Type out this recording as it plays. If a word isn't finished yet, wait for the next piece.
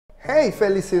Hey,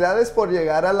 felicidades por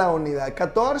llegar a la unidad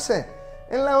 14.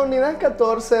 En la unidad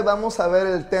 14 vamos a ver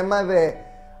el tema de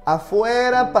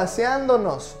afuera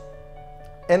paseándonos.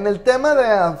 En el tema de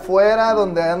afuera,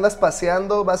 donde andas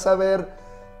paseando, vas a ver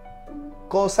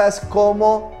cosas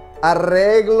como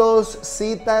arreglos,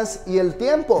 citas y el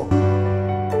tiempo.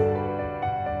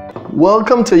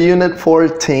 Welcome to Unit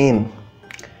 14.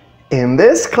 In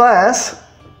this class,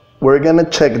 we're gonna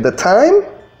check the time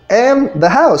and the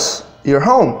house, your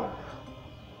home.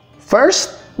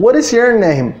 First, what is your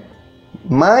name?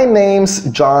 My name's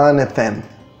Jonathan.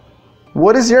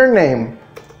 What is your name?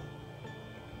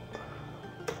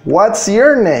 What's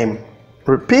your name?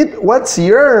 Repeat, what's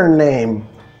your name?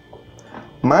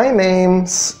 My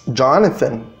name's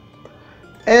Jonathan.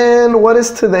 And what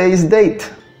is today's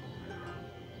date?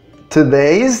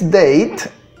 Today's date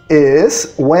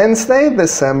is Wednesday,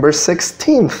 December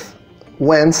 16th.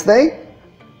 Wednesday,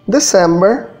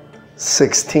 December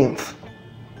 16th.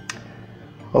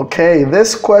 Okay,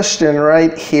 this question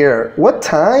right here. What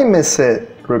time is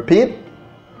it? Repeat.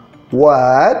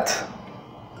 What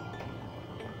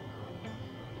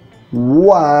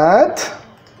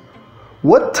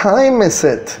time is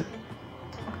it?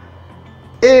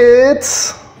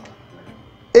 It's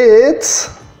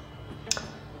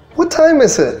what time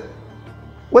is it?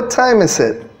 What time is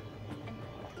it?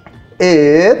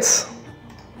 It's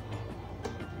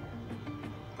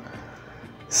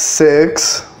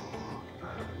 6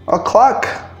 o'clock.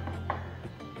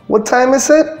 What time is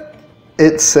it?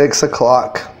 It's 6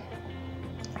 o'clock.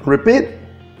 Repeat.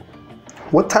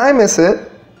 What time is it?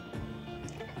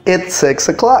 It's 6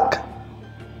 o'clock.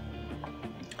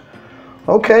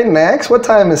 Okay, next, what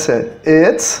time is it?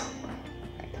 It's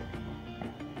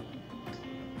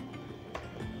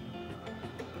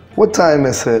what time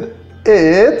is it?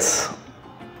 It's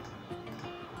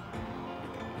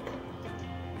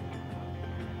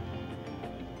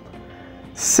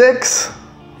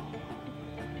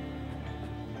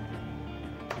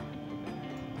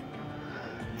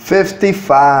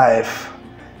 6:55.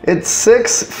 It's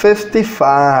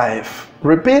 6:55.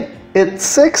 Repeat, it's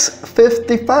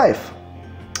 6:55.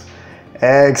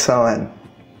 Excellent.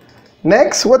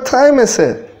 Next, what time is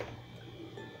it?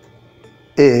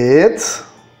 It's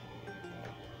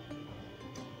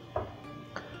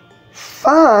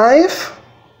 5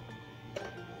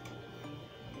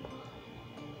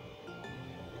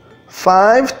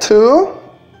 to,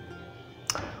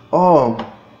 oh,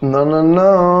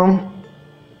 no.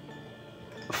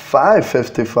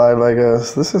 5:55, I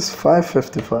guess. This is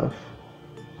 5:55.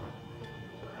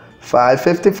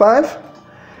 5:55?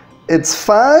 It's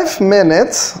 5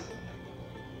 minutes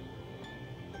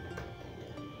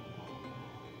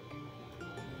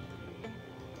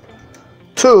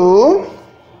to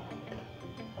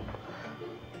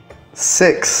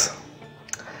 6.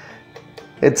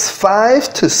 It's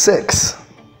 5 to 6.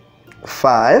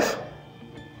 5,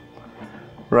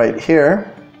 right here.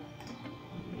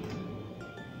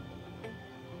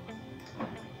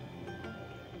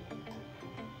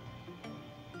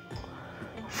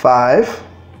 5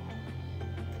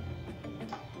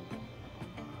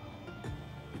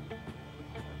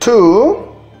 to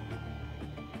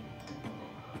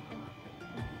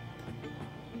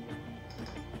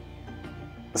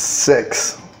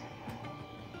 6.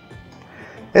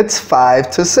 It's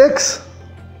 5 to 6.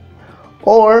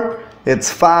 Or it's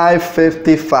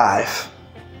 5:55.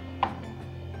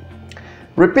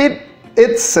 Repeat,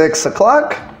 it's 6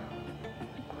 o'clock.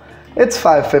 It's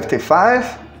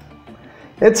 5:55.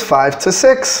 It's 5 to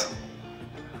 6.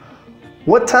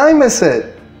 What time is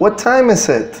it? What time is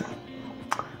it?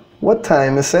 What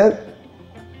time is it?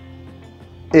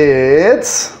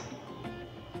 It's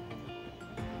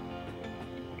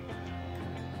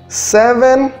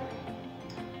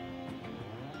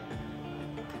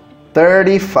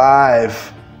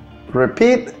 7:35.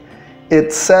 Repeat,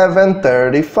 it's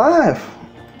 7:35.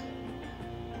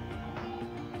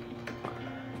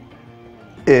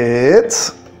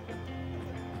 It's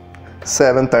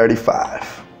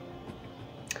 7:35.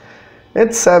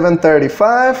 It's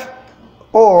 7:35,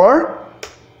 or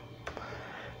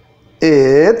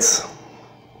it's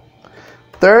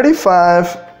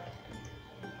 35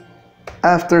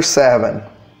 after 7.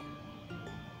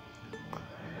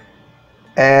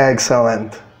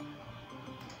 Excellent.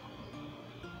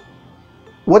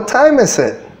 What time is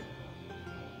it?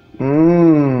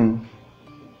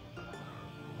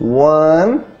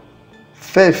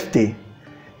 1:50.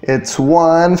 It's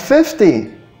 1:50.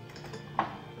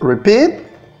 Repeat,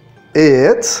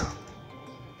 it's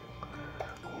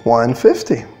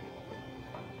 1:50.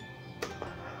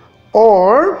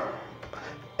 Or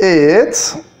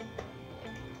it's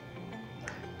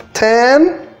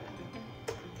 10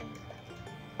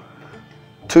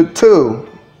 to 2.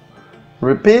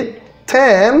 Repeat,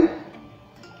 10.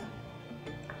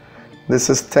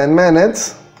 This is 10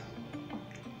 minutes.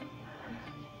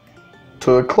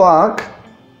 2 o'clock.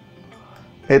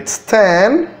 It's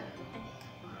 10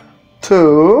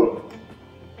 to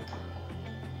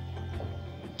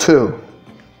 2.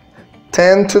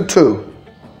 10 to 2.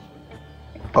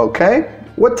 Okay,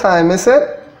 what time is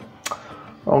it?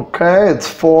 Okay, it's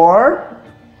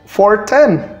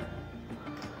 4:10.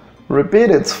 Repeat,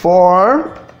 it's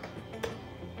 4.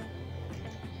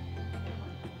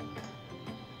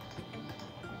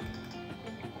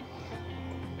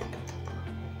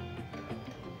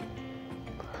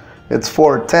 It's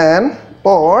 4:10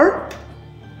 or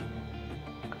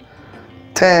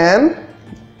 10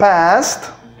 past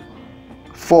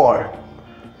 4.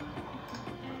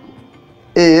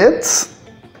 It's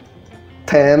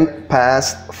 10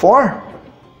 past 4.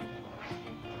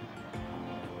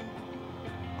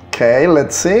 Okay,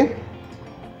 let's see.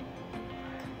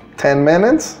 10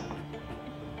 minutes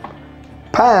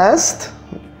past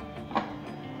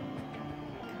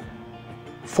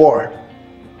 4.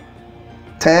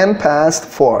 10 past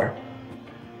 4.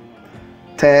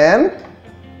 10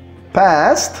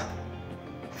 past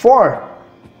 4.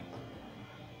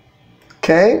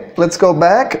 Okay, let's go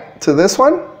back to this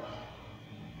one.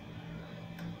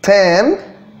 10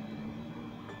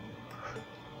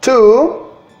 to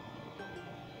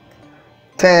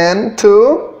 10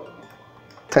 to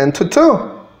 10 to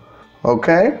 2.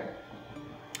 Okay.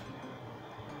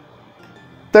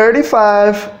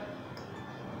 35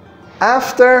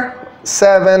 after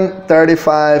 7,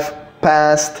 35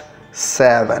 past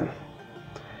 7.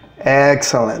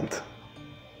 Excellent.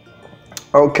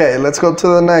 Okay, let's go to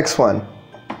the next one.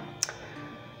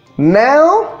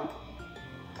 Now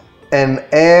and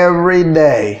every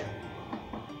day.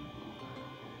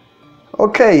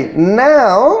 Okay,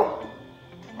 now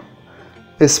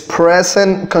is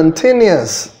present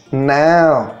continuous.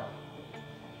 Now.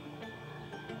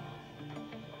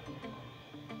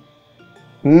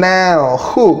 Now,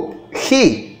 who?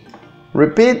 He.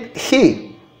 Repeat,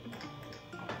 he.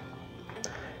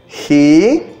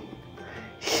 He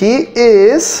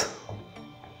is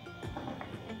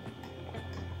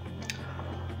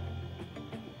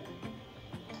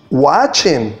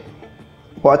watching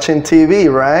TV,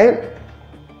 right?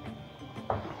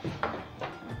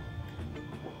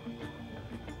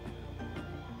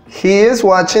 He is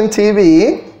watching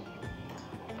TV.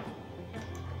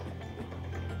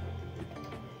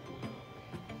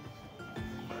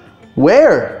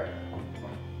 Where?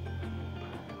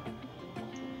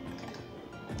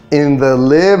 In the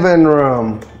living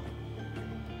room.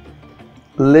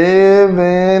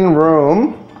 Living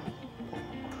room.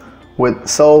 With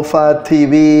sofa,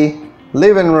 TV,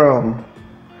 living room.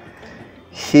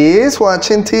 He is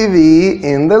watching TV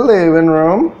in the living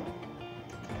room.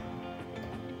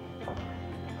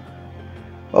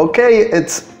 Okay,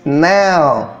 it's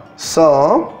now.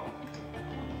 So,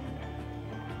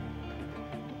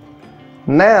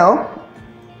 now,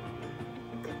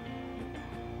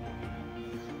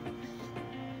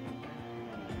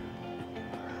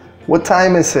 what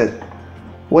time is it?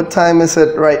 What time is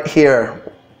it right here?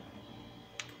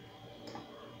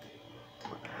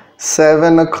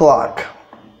 7 o'clock.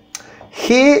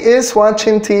 He is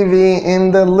watching TV in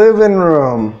the living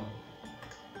room.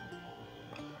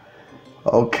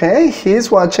 Okay,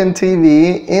 he's watching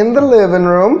TV in the living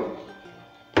room.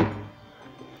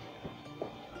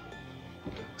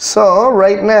 So,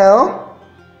 right now,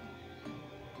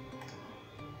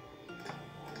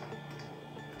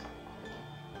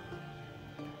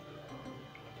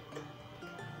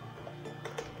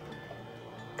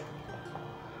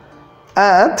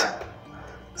 at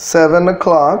 7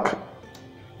 o'clock,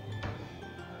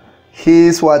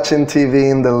 he's watching TV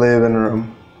in the living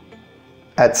room.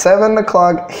 At 7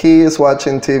 o'clock, he is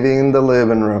watching TV in the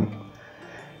living room.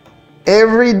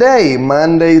 Every day,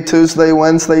 Monday, Tuesday,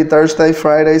 Wednesday, Thursday,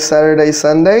 Friday, Saturday,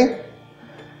 Sunday,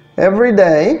 every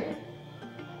day,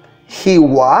 he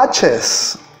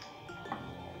watches.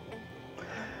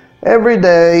 Every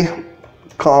day,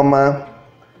 comma,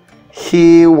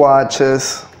 he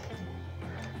watches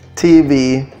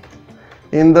TV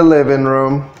in the living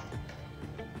room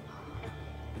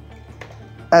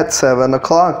at 7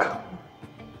 o'clock.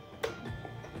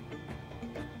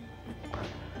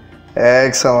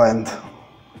 Excellent.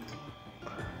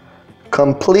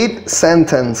 Complete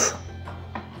sentence.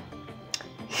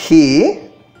 He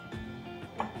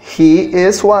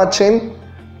is watching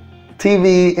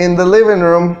TV in the living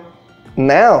room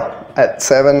now at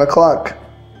 7 o'clock.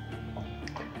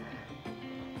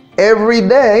 Every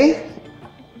day,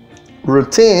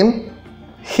 routine,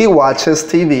 he watches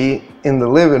TV in the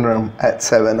living room at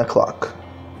 7 o'clock.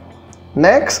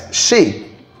 Next, she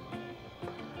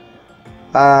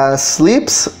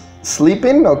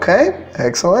sleeping, okay,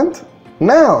 excellent.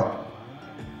 Now,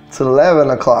 it's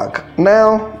 11 o'clock.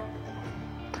 Now,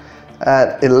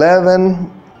 at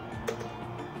 11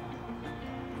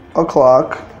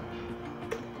 o'clock,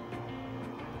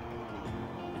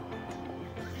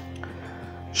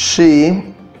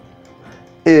 she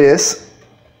is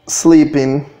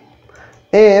sleeping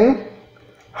in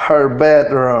her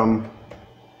bedroom.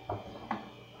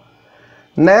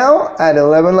 Now, at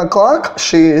 11 o'clock,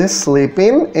 she is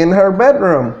sleeping in her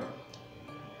bedroom.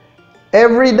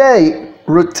 Every day,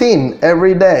 routine,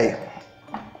 every day.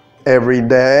 Every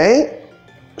day,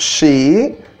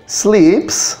 she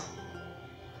sleeps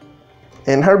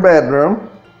in her bedroom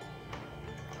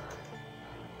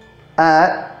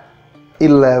at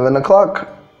 11 o'clock.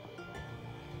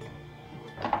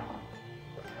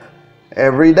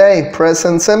 Every day,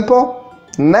 present simple.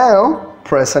 Now,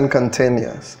 present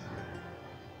continuous.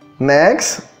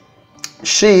 Next,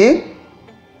 she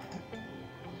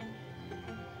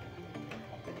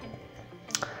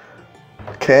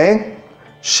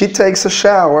takes a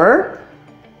shower.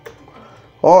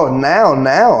 Oh,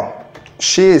 now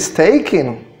she is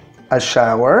taking a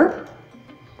shower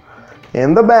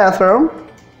in the bathroom.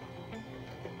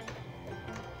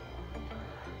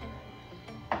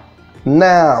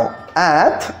 Now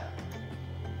at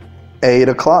 8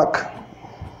 o'clock.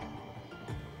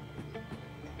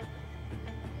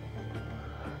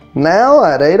 Now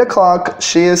at 8 o'clock,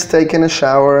 she is taking a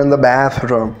shower in the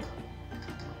bathroom.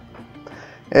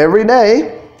 Every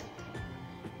day,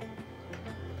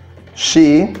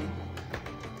 she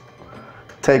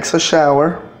takes a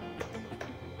shower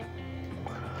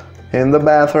in the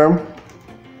bathroom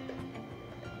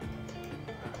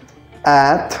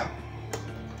at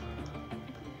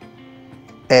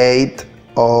 8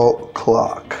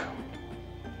 o'clock.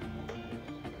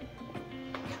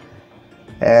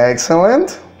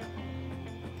 Excellent.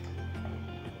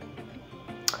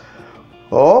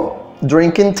 Oh,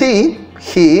 drinking tea,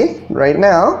 he, right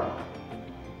now,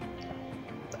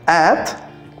 at,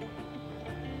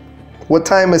 what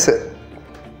time is it?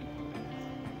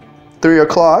 3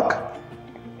 o'clock.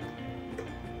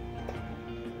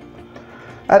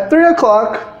 At 3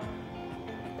 o'clock,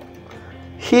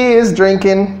 he is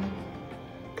drinking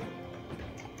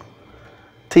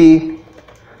tea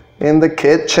in the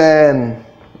kitchen.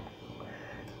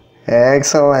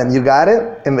 Excellent. You got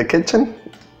it? In the kitchen?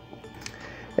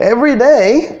 Every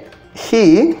day,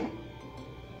 he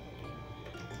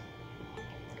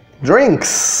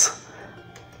drinks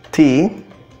tea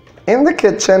in the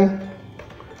kitchen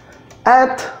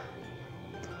at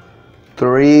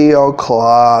 3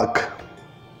 o'clock.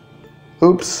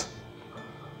 Oops.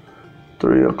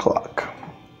 3 o'clock.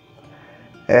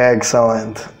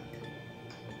 Excellent.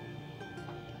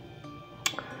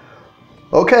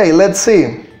 Okay, let's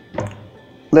see.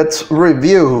 Let's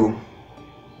review.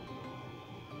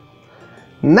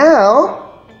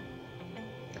 Now,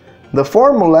 the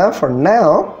formula for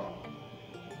now,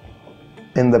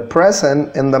 in the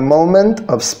present, in the moment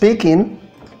of speaking,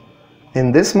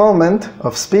 in this moment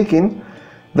of speaking,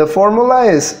 the formula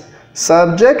is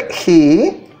subject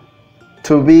he,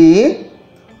 to be,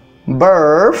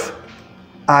 verb,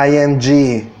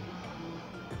 ing.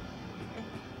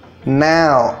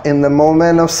 Now, in the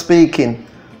moment of speaking,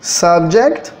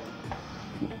 subject,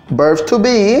 verb to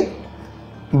be,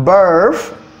 verb,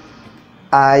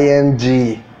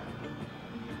 ing.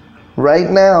 Right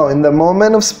now, in the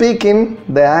moment of speaking,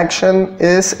 the action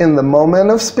is in the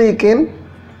moment of speaking.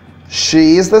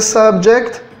 She is the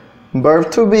subject.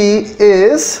 Verb to be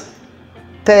is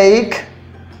take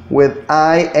with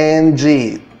ing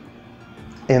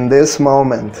in this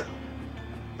moment.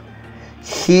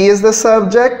 He is the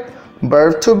subject.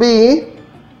 Verb to be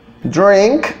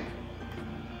drink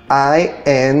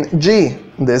ing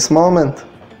this moment.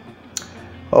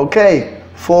 Okay,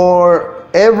 for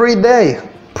every day,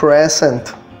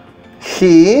 present,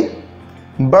 he,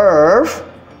 verb,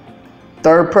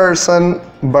 third person,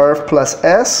 verb plus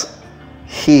s,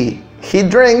 he. He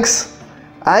drinks,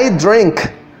 I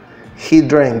drink, he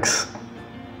drinks.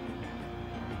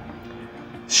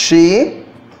 She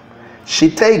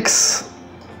takes,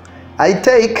 I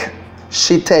take,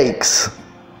 she takes.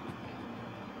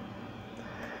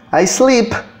 I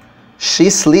sleep, she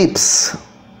sleeps.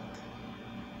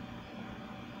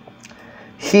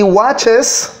 He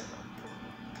watches,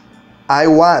 I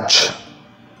watch.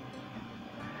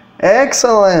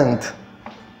 Excellent.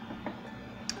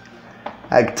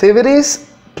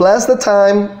 Activities plus the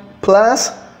time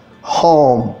plus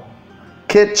home.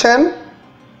 Kitchen,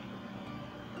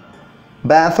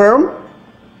 bathroom,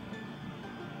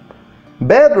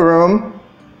 bedroom,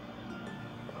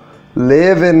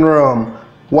 living room.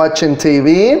 Watching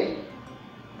TV,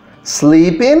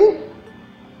 sleeping,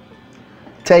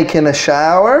 taking a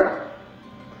shower,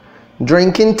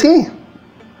 drinking tea.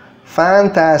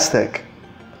 Fantastic.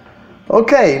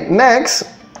 Okay, next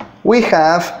we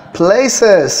have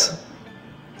places.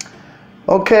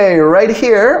 Okay, right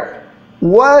here,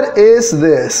 what is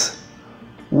this?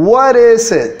 What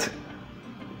is it?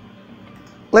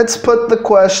 Let's put the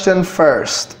question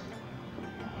first.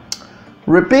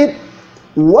 Repeat,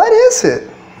 what is it?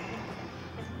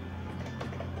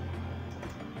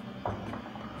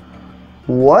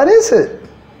 What is it?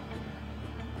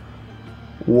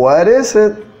 What is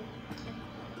it?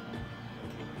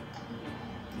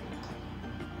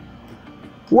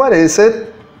 What is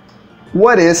it?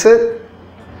 What is it?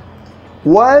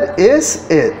 What is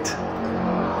it?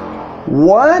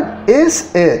 What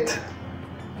is it?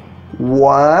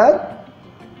 What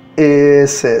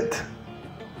is it?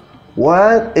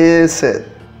 What is it?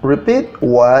 Repeat,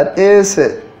 what is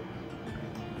it?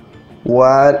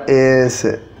 What is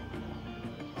it?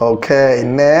 Okay,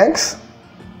 next.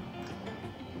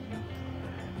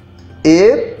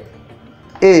 It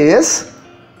is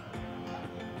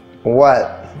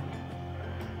what?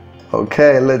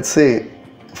 Okay, let's see.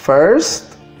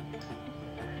 First,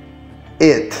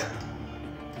 it.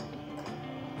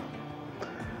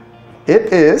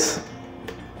 It is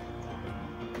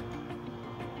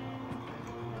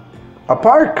a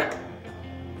park.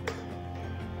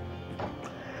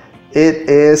 It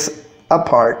is a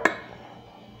park.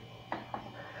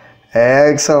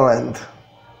 Excellent.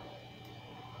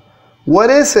 What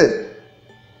is it?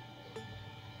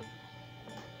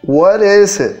 What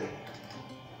is it?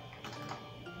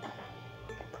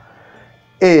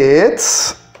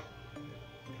 It's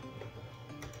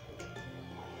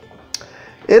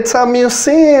a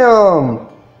museum.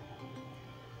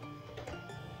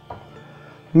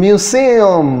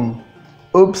 Museum.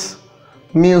 Oops.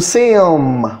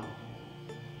 Museum.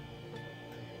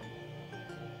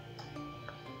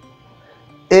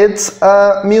 It's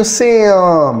a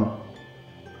museum.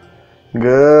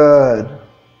 Good.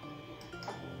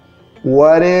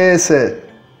 What is it?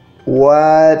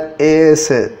 What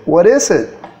is it? What is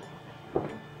it?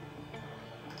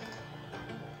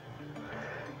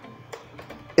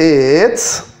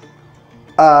 It's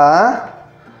a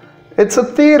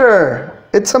theater.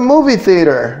 It's a movie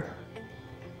theater.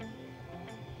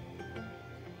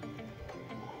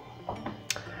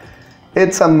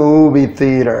 It's a movie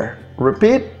theater.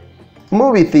 Repeat,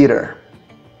 movie theater.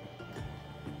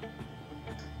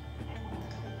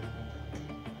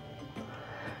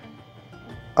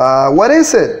 What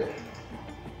is it?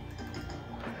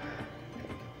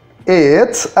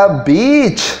 It's a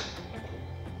beach.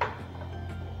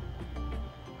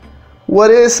 What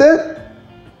is it?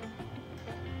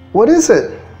 What is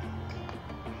it?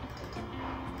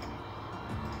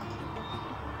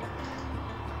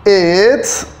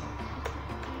 It's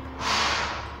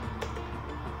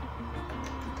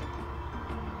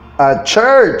a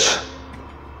church.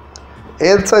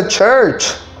 It's a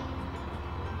church.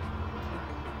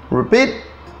 Repeat,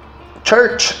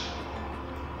 church.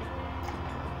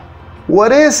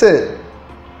 What is it?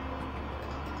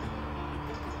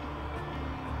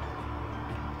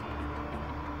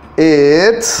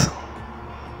 It's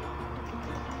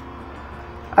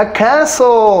a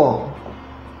castle.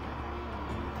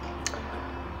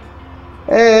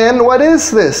 And what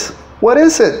is this? What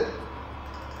is it?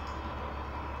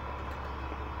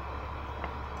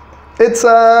 It's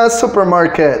a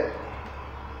supermarket.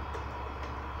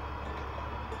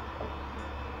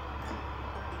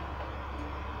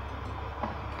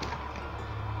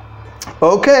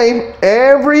 Okay,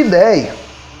 every day.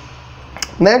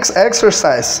 Next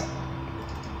exercise.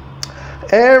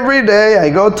 Every day I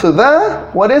go to the,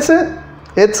 what is it?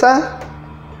 It's a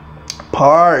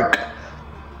park.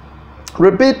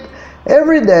 Repeat,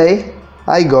 every day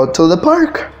I go to the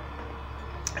park.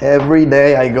 Every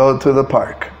day I go to the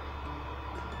park.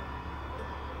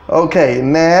 Okay,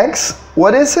 next,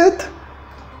 what is it?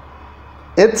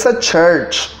 It's a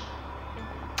church.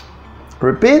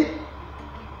 Repeat,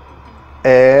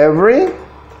 every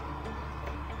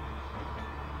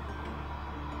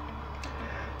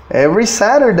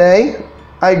Saturday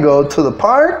I go to the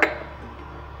park.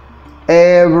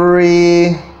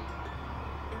 Every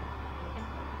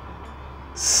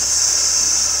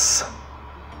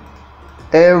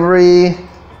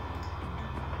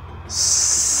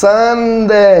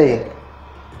Sunday.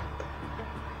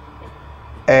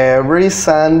 Every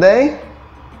Sunday.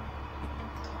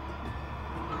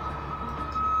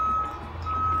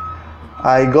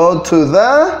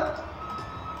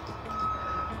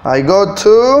 I go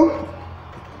to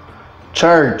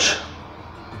church.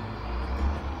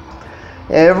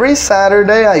 Every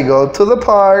Saturday I go to the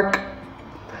park.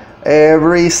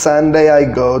 Every Sunday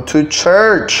I go to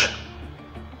church.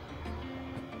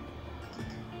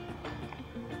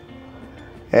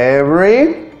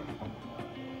 Every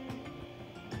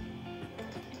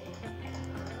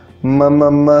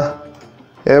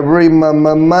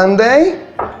Monday.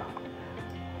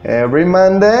 Every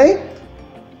Monday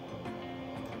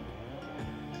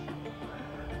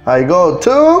I go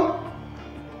to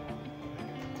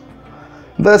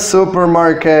the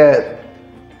supermarket.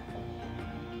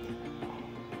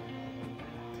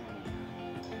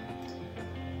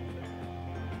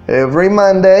 Every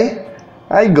Monday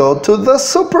I go to the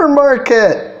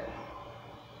supermarket.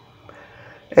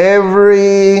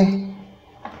 Every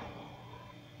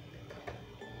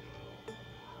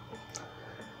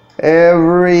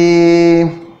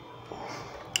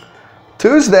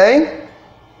Tuesday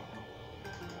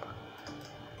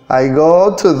I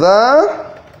go to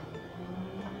the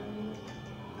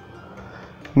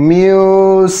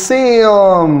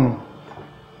museum.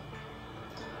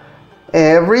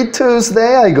 Every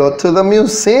Tuesday I go to the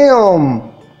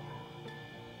museum.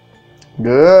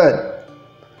 Good.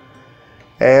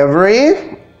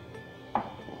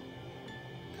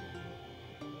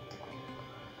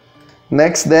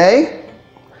 Next day,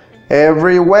 every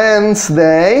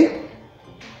Wednesday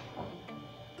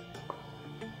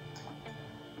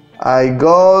I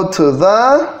go to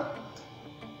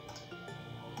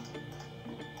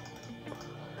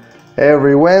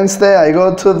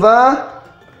the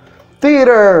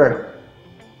theater.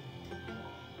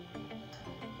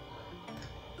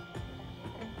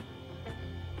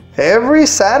 Every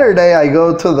Saturday I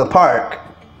go to the park.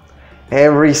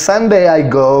 Every Sunday I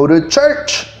go to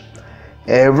church.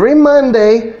 Every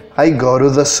Monday I go to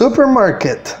the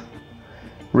supermarket.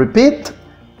 Repeat.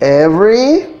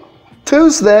 Every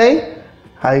Tuesday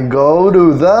I go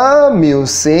to the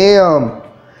museum.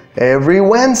 Every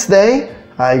Wednesday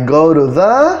I go to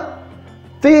the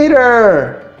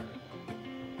theater.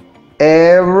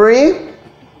 Every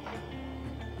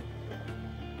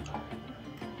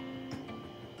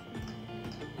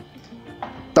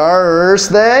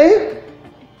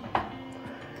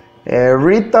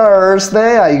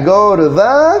Thursday I go to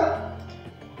the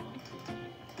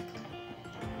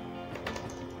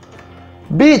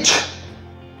beach.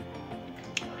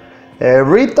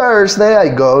 Every Thursday I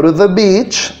go to the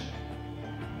beach.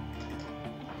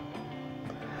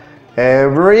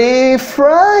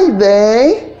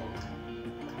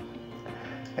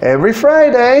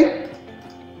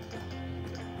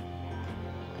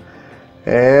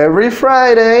 Every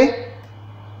Friday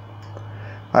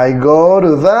I go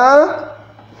to the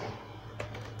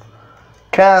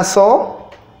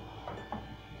castle.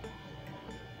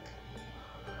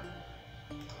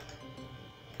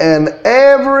 And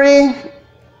every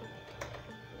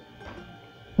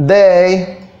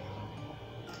day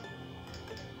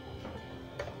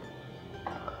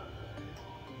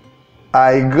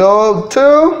I go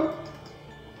to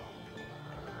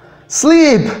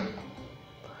sleep.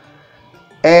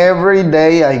 Every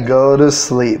day I go to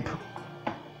sleep.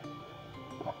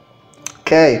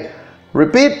 Okay,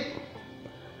 repeat.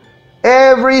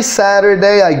 Every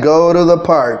Saturday I go to the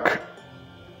park.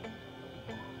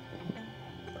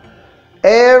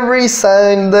 Every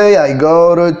Sunday I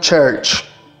go to church.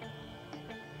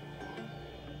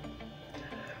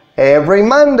 Every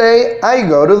Monday I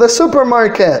go to the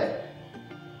supermarket.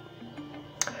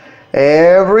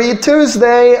 Every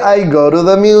Tuesday I go to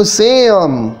the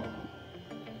museum.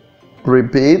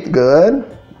 Repeat,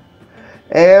 good.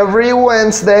 Every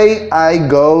Wednesday I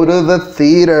go to the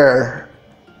theater.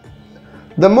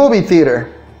 The movie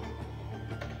theater.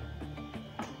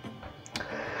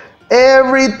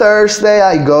 Every Thursday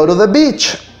I go to the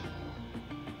beach.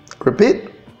 Repeat.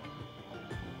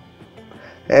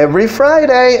 Every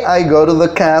Friday I go to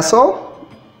the castle.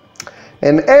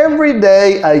 And every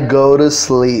day I go to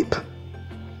sleep.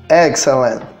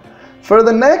 Excellent. For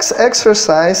the next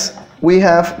exercise, we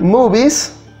have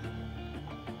movies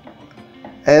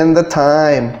and the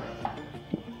time.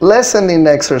 Listening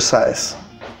exercise.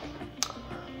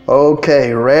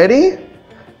 Okay, ready?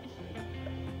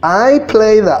 I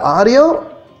play the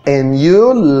audio and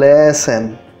you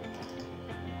listen.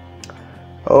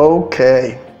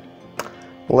 Okay,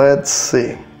 let's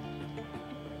see.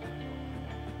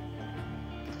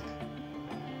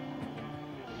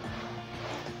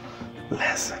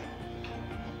 Listen.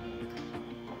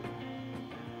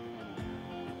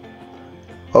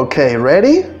 Okay,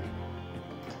 ready?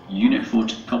 Unit 4,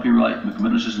 copyright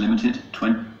Macmillan's Limited,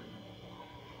 20.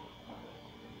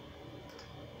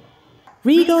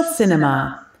 Regal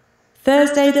Cinema,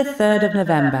 Thursday the 3rd of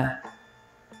November.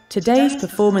 Today's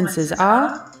performances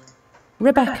are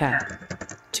Rebecca,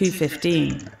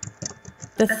 2:15.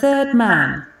 The Third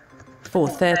Man,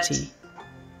 4:30.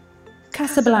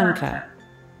 Casablanca,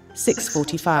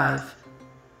 6:45.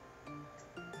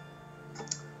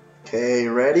 Okay,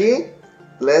 ready?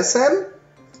 Listen.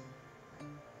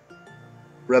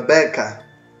 Rebecca.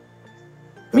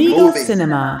 Regal movie.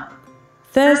 Cinema,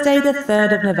 Thursday the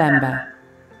 3rd of November.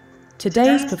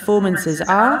 Today's performances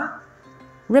are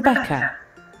Rebecca,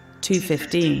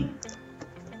 2:15.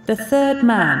 The Third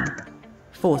Man,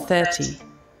 4:30.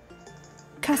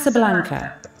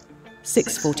 Casablanca,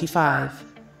 6:45.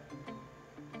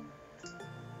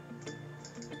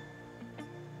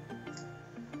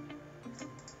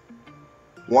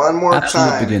 One more Absolute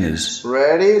time. beginners.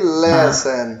 Ready?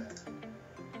 Listen.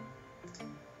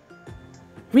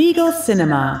 Regal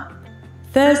Cinema,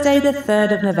 Thursday the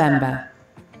 3rd of November.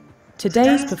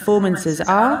 Today's performances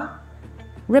are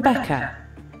Rebecca,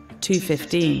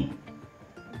 2:15.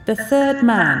 The Third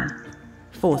Man,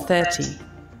 4:30.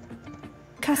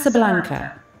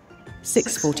 Casablanca,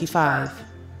 6:45.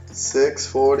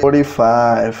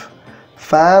 6:45.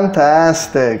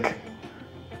 Fantastic.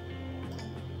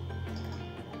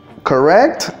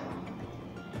 Correct?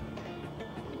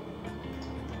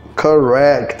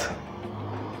 Correct.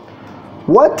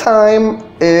 What time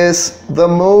is the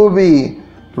movie?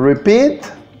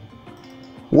 Repeat.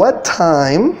 What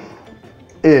time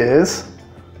is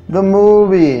the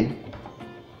movie?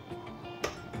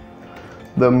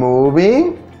 The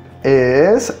movie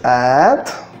is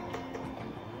at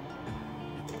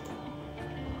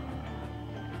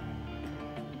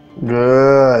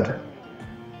good.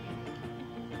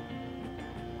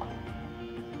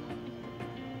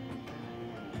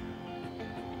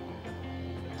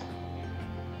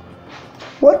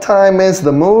 What time is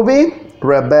the movie?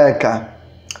 Rebecca.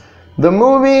 The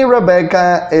movie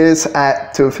Rebecca is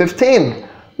at 2:15.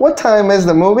 What time is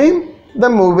the movie? The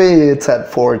movie is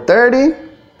at 4:30.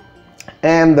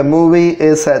 And the movie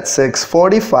is at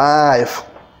 6:45.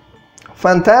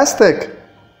 Fantastic.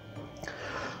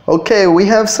 Okay, we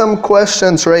have some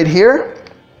questions right here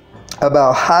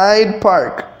about Hyde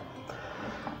Park.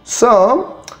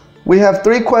 So, we have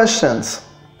 3 questions.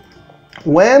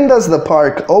 When does the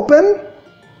park open?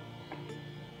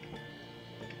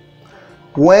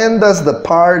 When does the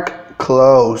park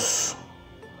close?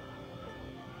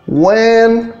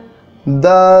 When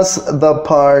does the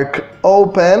park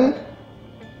open?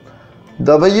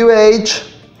 WH,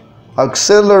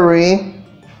 auxiliary,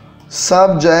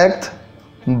 subject,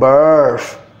 verb.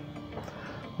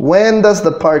 When does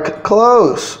the park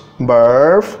close?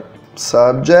 Verb,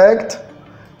 subject,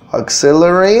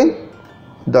 auxiliary,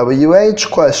 WH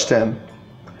question.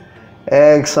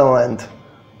 Excellent.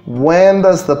 When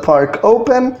does the park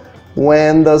open?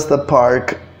 When does the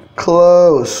park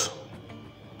close?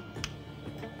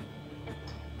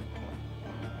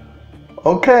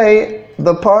 Okay,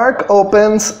 the park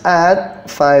opens at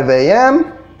 5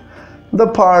 a.m. The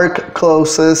park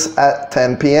closes at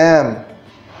 10 p.m.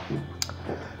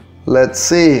 Let's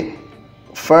see.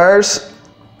 First,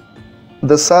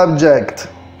 the subject,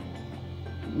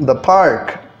 the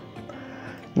park.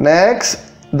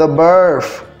 Next, the verb,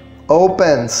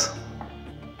 opens.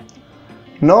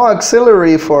 No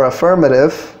auxiliary for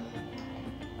affirmative.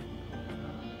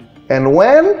 And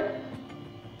when?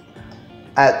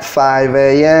 At 5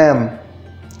 a.m.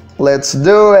 Let's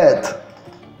do it.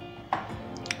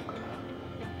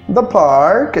 The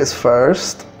park is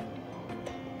first.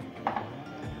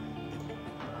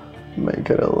 Make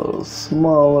it a little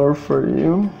smaller for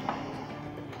you.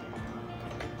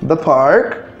 The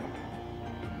park.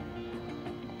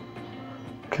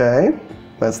 Okay,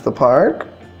 that's the park.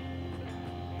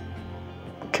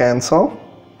 Cancel.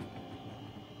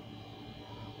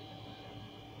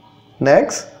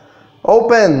 Next,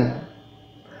 open.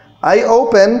 I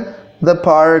open, the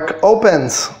park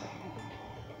opens.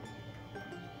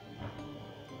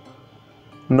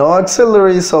 No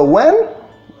auxiliary, so when?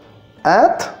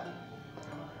 At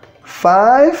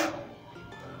 5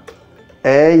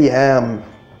 a.m.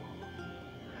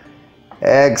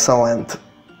 Excellent.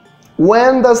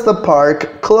 When does the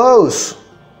park close?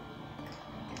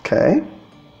 Okay.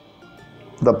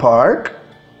 The park.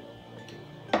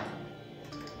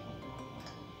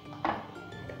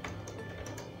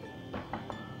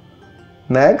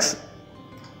 Next.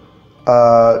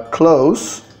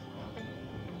 Close.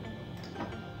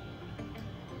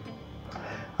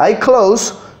 I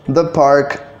close, the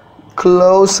park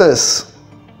closes.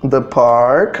 The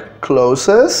park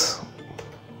closes.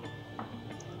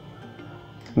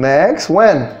 Next,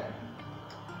 when?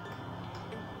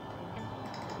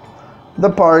 The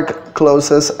park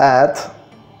closes at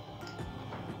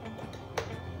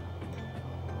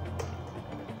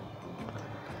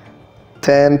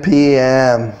 10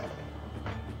 p.m.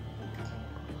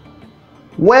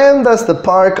 When does the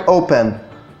park open?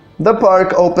 The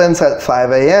park opens at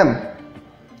 5 a.m.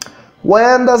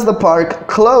 When does the park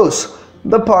close?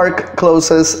 The park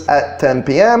closes at 10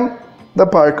 p.m. The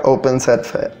park opens at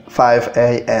 5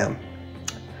 a.m.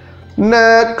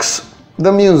 Next,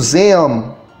 the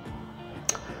museum.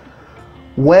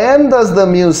 When does the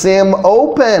museum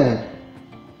open?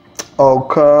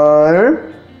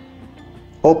 Okay.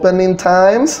 Opening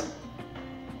times: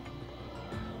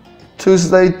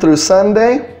 Tuesday through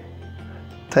Sunday,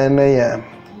 10 a.m.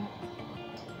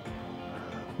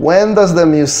 When does the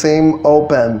museum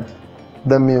open?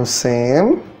 The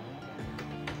museum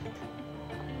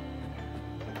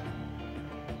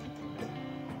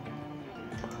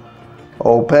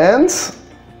opens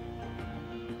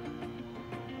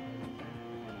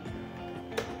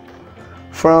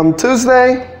from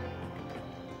Tuesday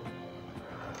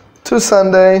to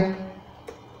Sunday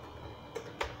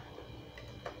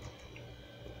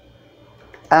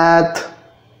at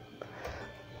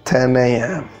 10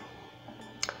 a.m.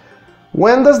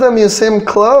 When does the museum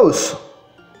close?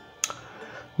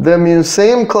 The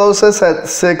museum closes at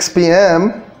 6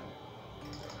 p.m.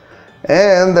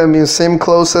 and the museum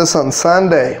closes on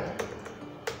Sundays.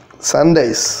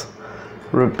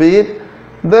 Repeat.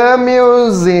 The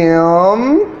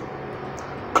museum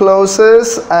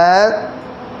closes at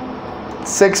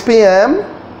 6 p.m.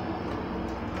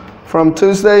 from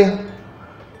Tuesday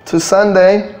to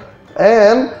Sunday,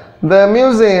 and the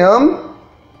museum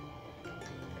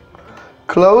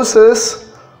closes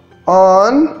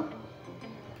on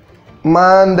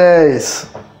Mondays.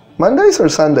 Mondays or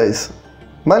Sundays?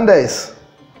 Mondays.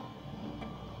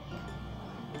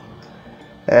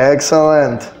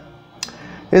 Excellent.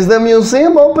 Is the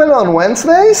museum open on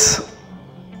Wednesdays?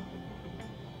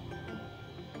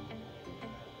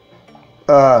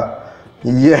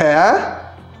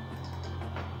 Yeah.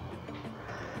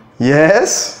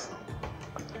 Yes.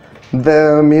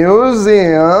 The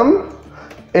museum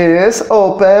is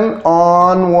open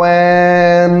on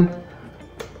Wednesdays.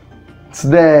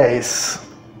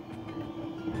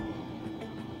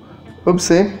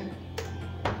 Oopsie.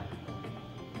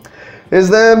 Is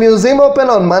the museum open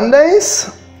on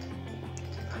Mondays?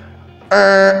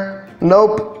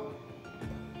 Nope.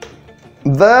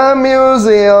 The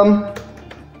museum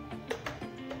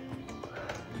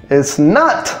is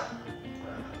not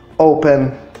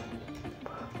open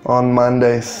on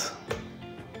Mondays.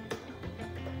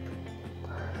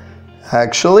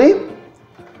 Actually,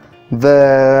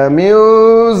 the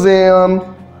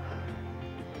museum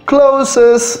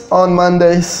closes on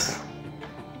Mondays.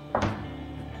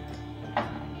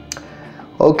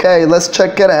 Okay, let's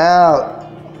check it out.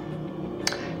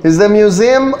 Is the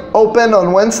museum open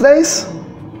on Wednesdays?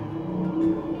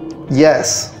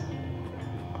 Yes.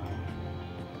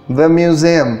 The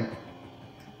museum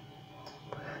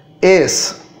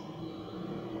is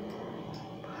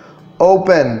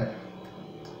open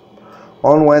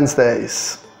on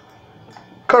Wednesdays.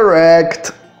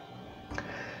 Correct.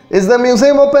 Is the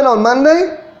museum open on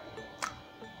Monday?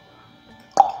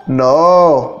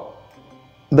 No.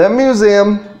 The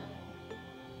museum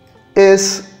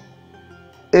is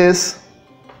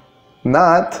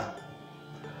not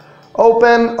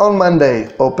open on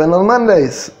Monday. Open on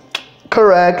Mondays.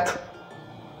 Correct.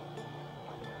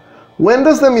 When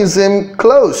does the museum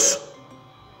close?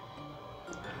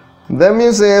 The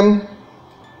museum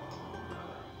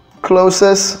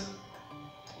closes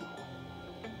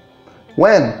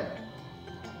when?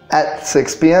 At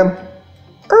 6 p.m.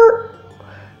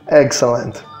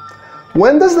 Excellent.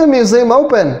 When does the museum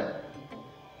open?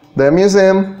 The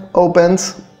museum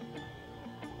opens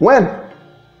when?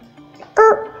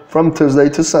 From Tuesday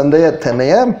to Sunday at 10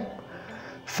 a.m.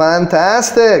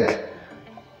 Fantastic.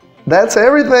 That's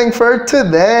everything for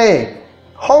today.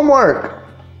 Homework.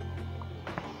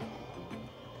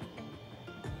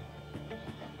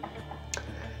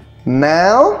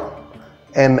 Now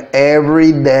and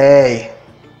every day.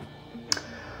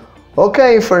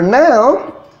 Okay, for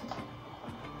now,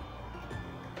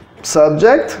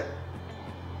 subject.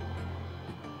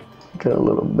 Get a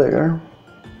little bigger.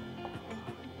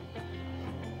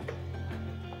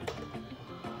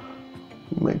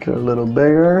 Make it a little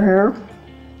bigger here.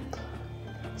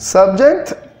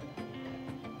 Subject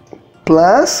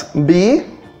plus be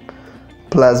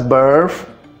plus verb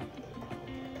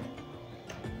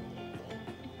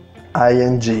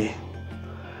ing.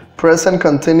 Present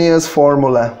continuous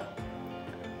formula.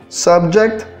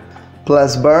 Subject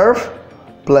plus verb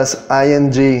plus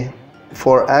ing.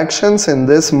 For actions in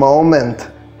this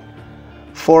moment.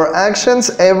 For actions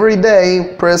every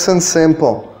day, present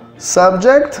simple.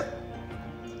 Subject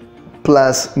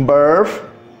plus verb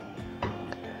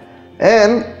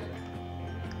and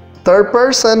third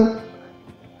person,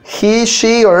 he,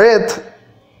 she, or it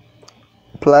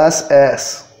plus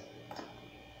s.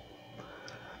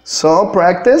 So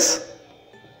practice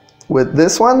with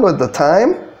this one, with the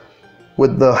time,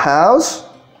 with the house,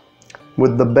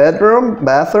 with the bedroom,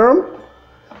 bathroom.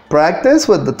 Practice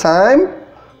with the time,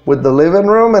 with the living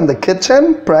room and the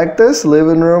kitchen. Practice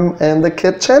living room and the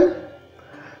kitchen.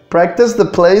 Practice the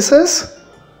places,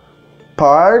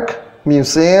 park,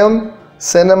 museum,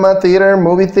 cinema, theater,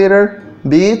 movie theater,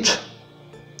 beach,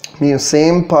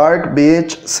 museum, park,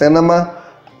 beach, cinema,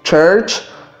 church,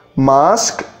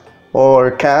 mosque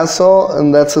or castle,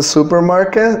 and that's a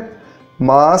supermarket.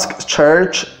 Mosque,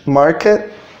 church,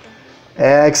 market.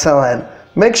 Excellent.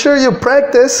 Make sure you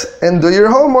practice and do your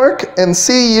homework and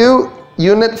see you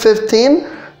Unit 15.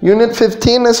 Unit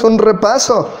 15 es un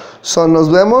repaso. So nos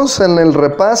vemos en el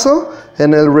repaso,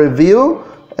 en el review,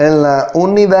 en la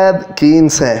unidad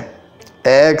 15.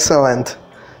 Excellent.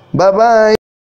 Bye bye.